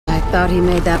Thought he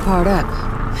made that part up.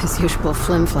 His usual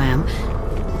flim-flam.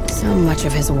 So much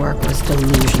of his work was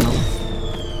delusional.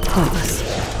 Pointless.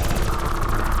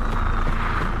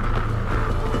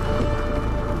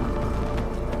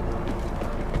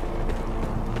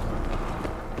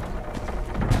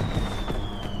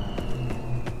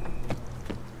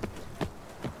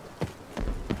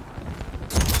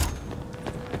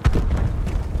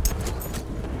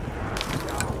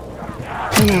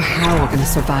 I don't know how we're gonna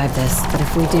survive this, but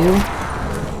if we do, I'm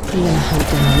gonna hunt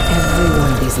down every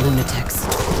one of these lunatics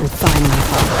and find my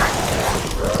father.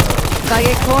 If I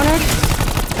get cornered,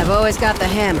 I've always got the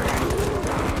hammer.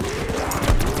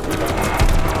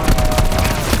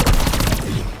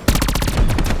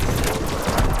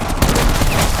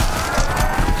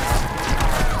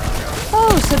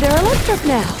 Oh, so they're electric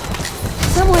now.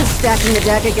 Someone's stacking the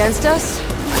deck against us.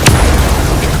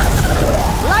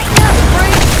 Lighten up,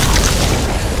 freak!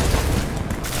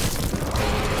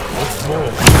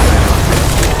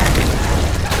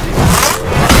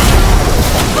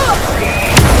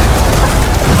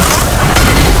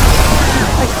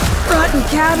 Like rotten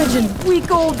cabbage and weak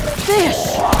old fish.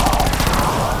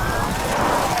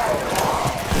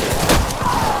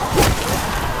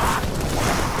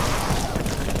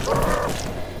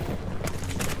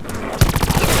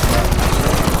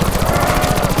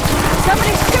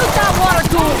 Somebody shoot that water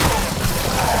tool!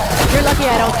 You're lucky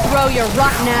I don't throw your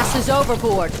rotten asses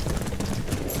overboard.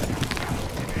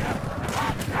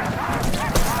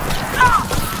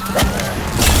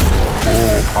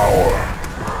 Full power.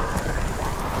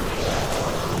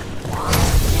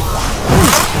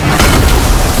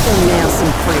 Still nail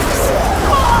some freaks.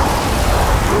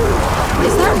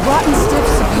 Is that rotten stiff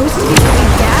supposed to be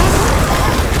giving gas?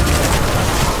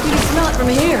 You can smell it from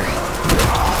here.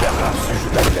 Perhaps you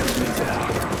should have left me there.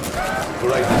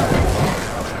 Right.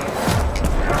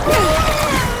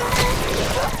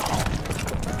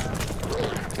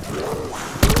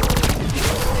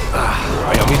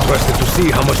 I am interested to see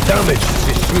how much damage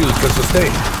this shield can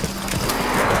sustain.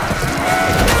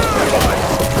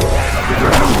 The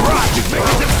rot is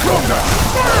making it stronger!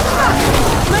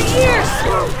 My ears!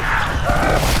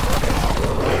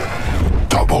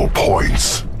 Double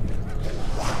points.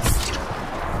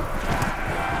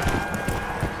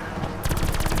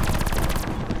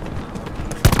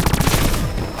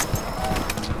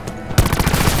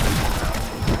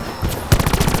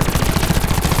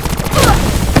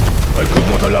 I could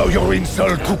not allow your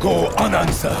insult to go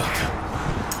unanswered.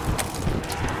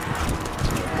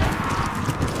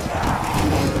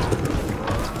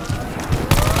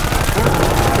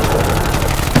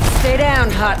 Stay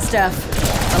down, hot stuff.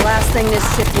 The last thing this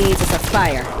ship needs is a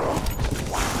fire.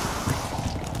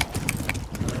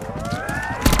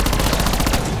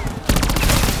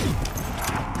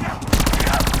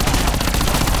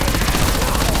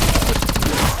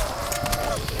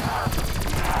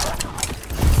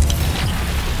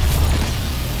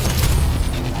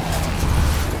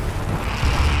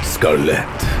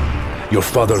 Scarlet, your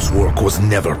father's work was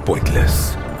never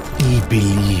pointless. He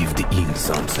believed in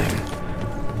something.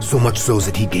 So much so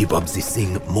that he gave up the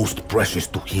thing most precious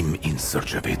to him in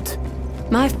search of it.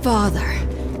 My father,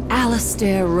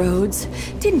 Alistair Rhodes,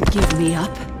 didn't give me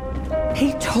up.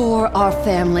 He tore our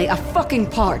family a fucking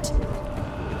part.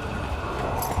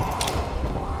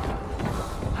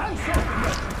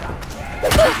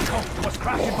 Was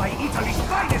crafted by Italy's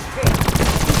finest king.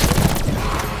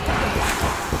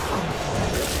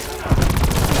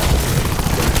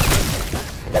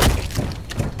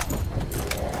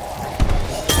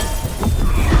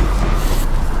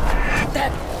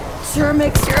 Sure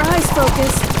makes your eyes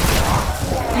focus.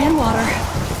 And water.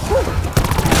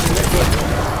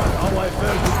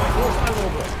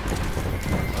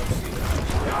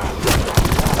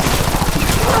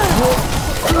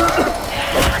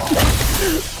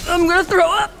 I'm gonna throw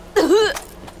up.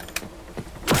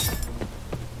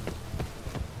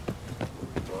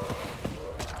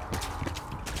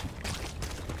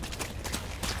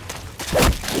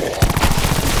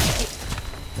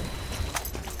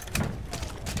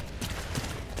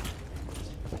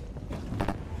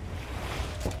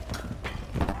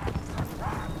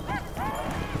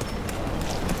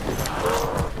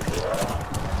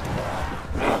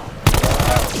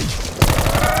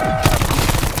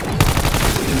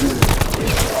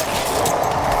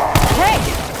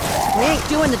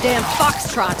 Doing the damn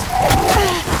foxtrot.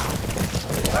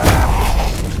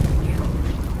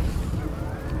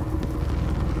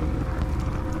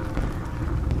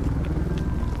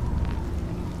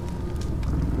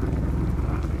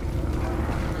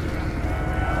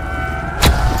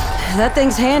 That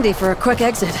thing's handy for a quick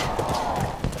exit.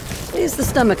 Leaves the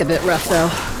stomach a bit rough, though.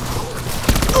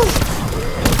 Ooh.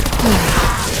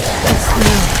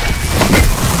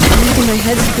 My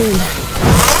head's spin.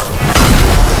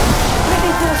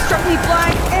 Living Pool struck me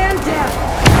blind and deaf.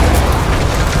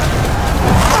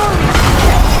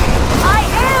 I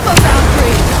am a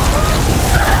Valkyrie!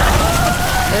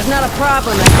 There's not a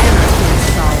problem that hammer can't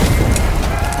solve.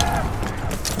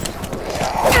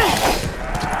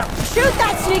 Shoot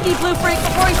that sneaky blue freak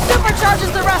before he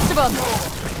supercharges the rest of them!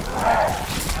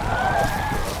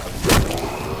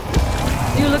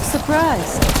 You look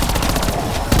surprised.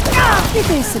 You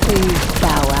basically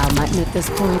bow out, mutton at this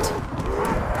point.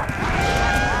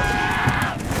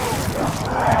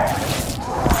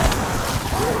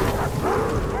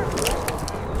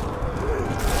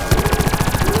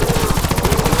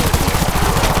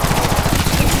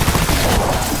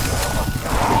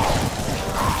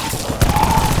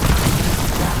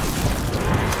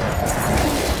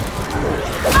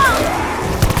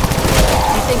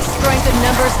 You think strength in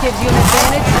numbers gives you an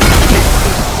advantage? It's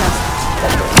just...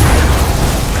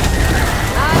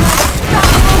 I'm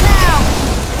unstoppable now!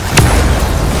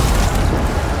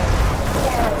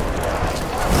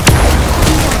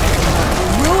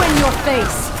 Ruin your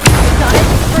face! Got it,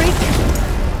 freak?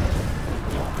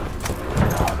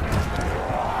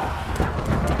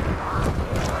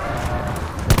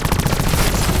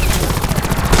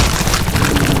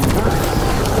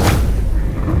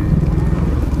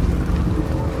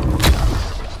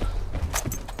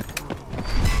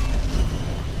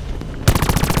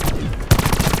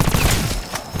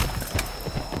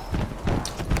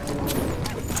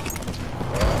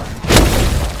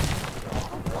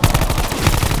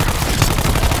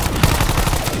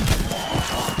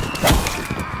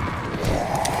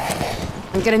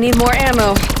 I'm gonna need more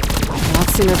ammo. A lot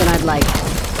sooner than I'd like.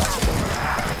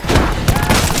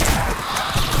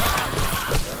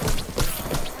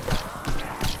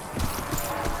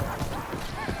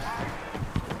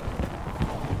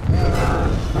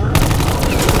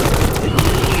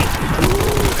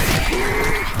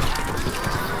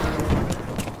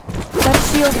 That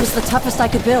shield was the toughest I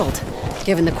could build,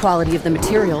 given the quality of the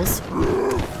materials.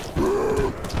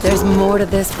 There's more to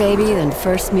this baby than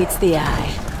first meets the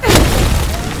eye.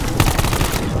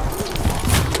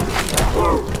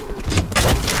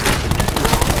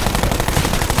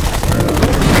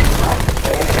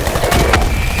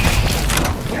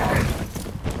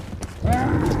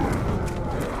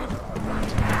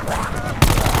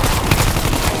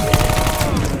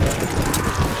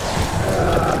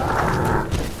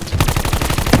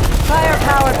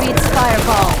 Firepower beats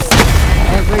fireballs.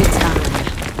 Every time.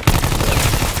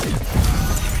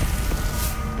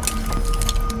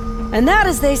 And that,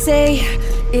 as they say,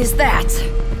 is that.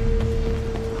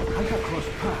 I have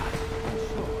crossed paths and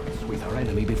swords with our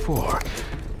enemy before.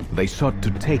 They sought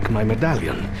to take my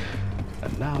medallion.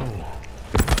 And now...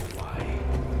 why?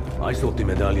 I thought the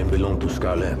medallion belonged to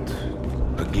Scarlett.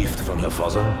 A gift from her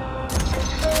father?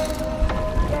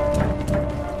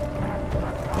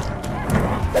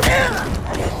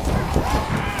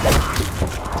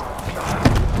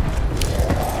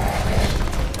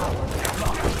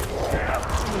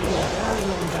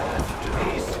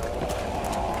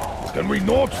 Can we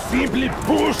not simply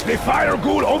push the fire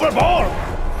ghoul overboard?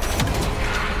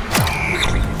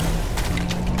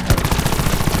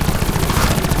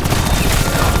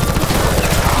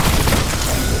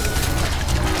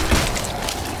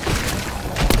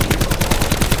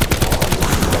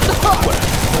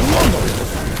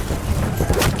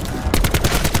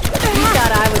 You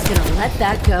thought I was gonna let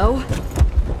that go?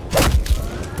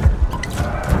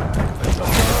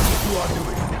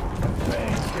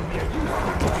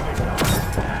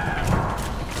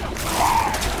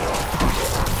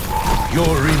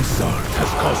 Your insult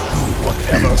has cost you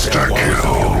whatever there was of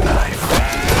your life.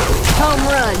 Home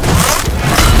run.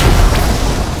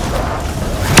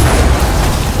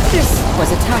 This was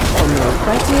a tactical move,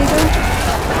 right, Diego?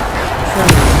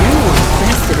 From you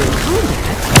invested in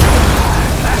combat.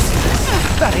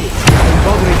 That is been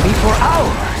bothering me for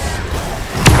hours.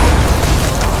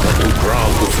 I'm too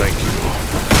proud to thank you.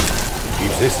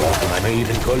 Keep this up and I may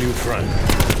even call you friend.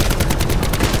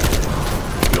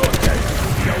 Your death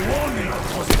will be a warning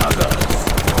for the others.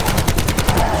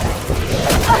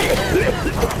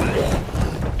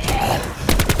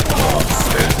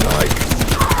 Monsters like...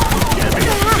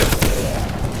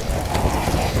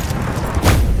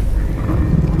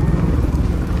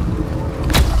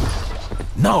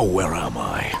 Now where am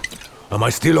I? Am I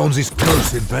still on this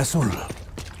cursed vessel?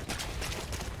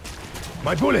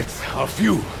 My bullets are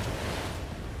few.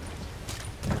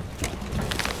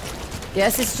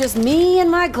 Guess it's just me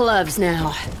and my gloves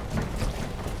now.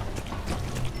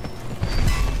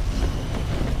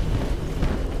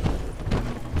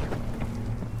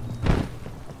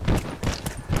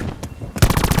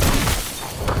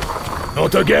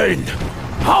 Not again!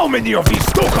 How many of these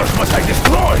stalkers must I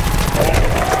destroy?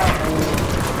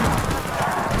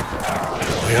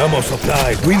 My ammo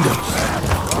supply dwindles.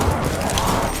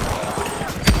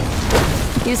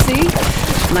 You see?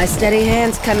 My steady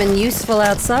hands come in useful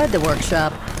outside the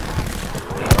workshop.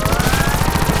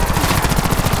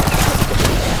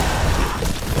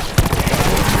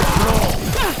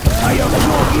 I have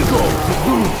no ego to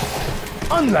lose,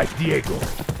 unlike Diego.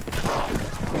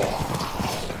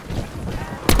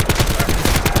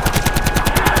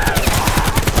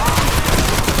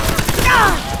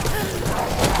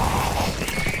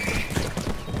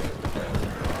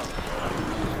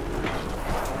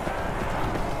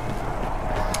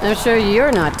 I'm sure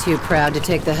you're not too proud to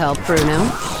take the help, Bruno.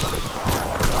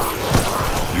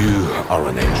 You are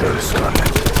an angel, Scarlet.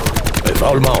 A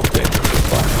foul-mouthed angel.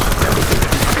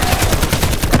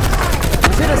 I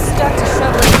should have stuck to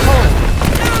shoveling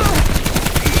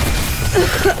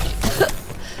coal.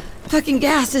 Fucking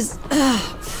gas is...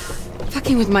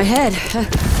 fucking with my head.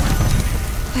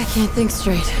 I can't think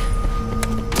straight.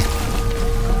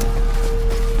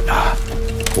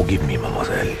 Forgive me,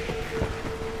 mademoiselle.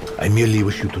 I merely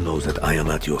wish you to know that I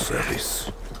am at your service.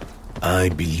 I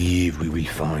believe we will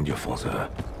find your father,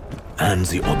 and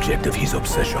the object of his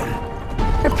obsession.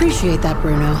 I appreciate that,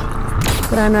 Bruno.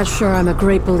 But I'm not sure I'm a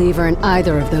great believer in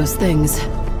either of those things.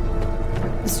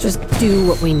 Let's just do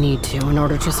what we need to in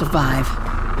order to survive.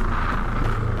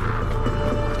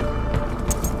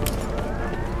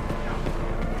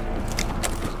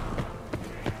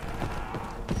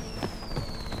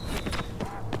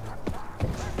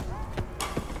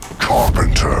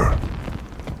 Carpenter.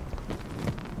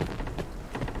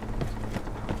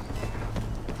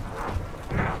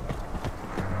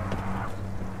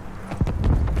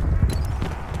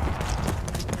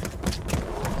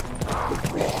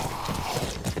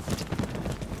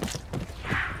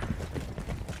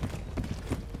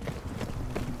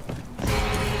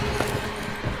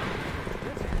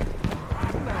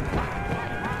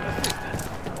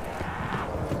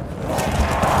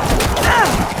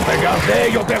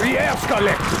 Regardez your derrière,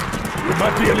 Scarlet! You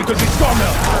might be a little bit stronger!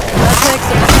 I'll take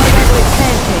some ugly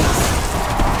pancakes.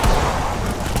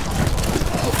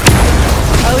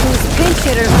 Odin's pinch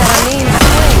hitter's got a mean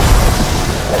swing.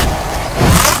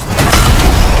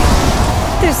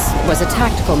 This was a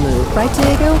tactical move, right,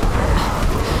 Diego?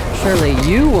 Surely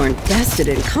you weren't vested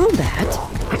in combat.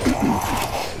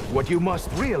 What you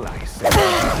must realize is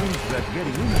that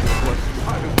getting injured was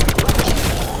part of my plan.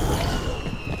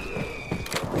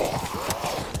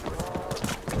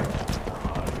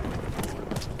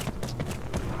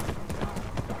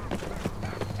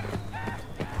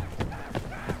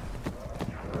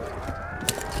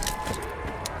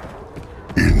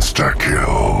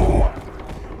 Insta-kill.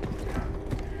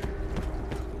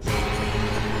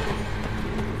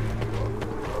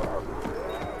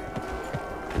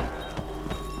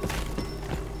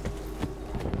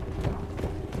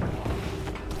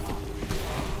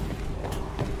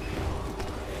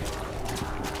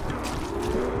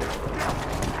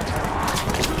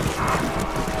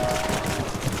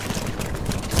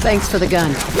 Thanks for the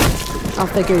gun. I'll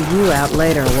figure you out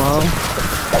later, Wall.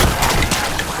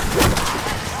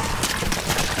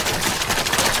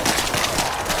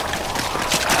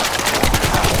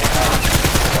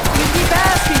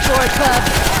 Club.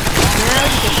 Now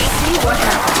you can see what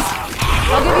happens.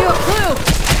 I'll give you a clue.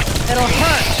 It'll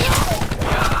hurt.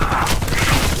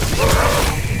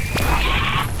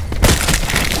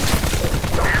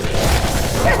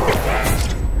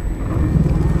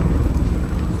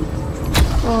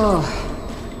 Oh.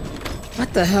 What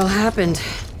the hell happened?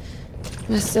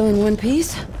 Am I still in one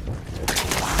piece?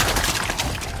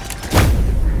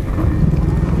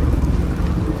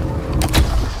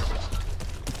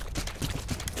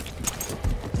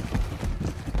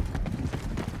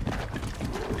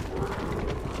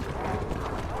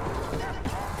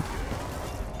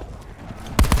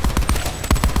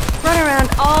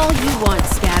 All you want,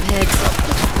 scabheads.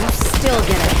 You still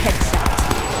get a headshot.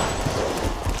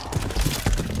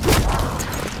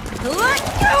 Let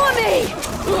go of me!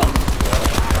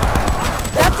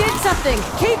 That did something!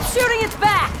 Keep shooting its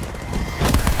back!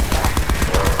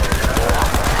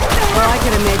 Well, I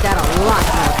could have made that a lot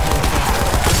more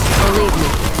painful. Believe me,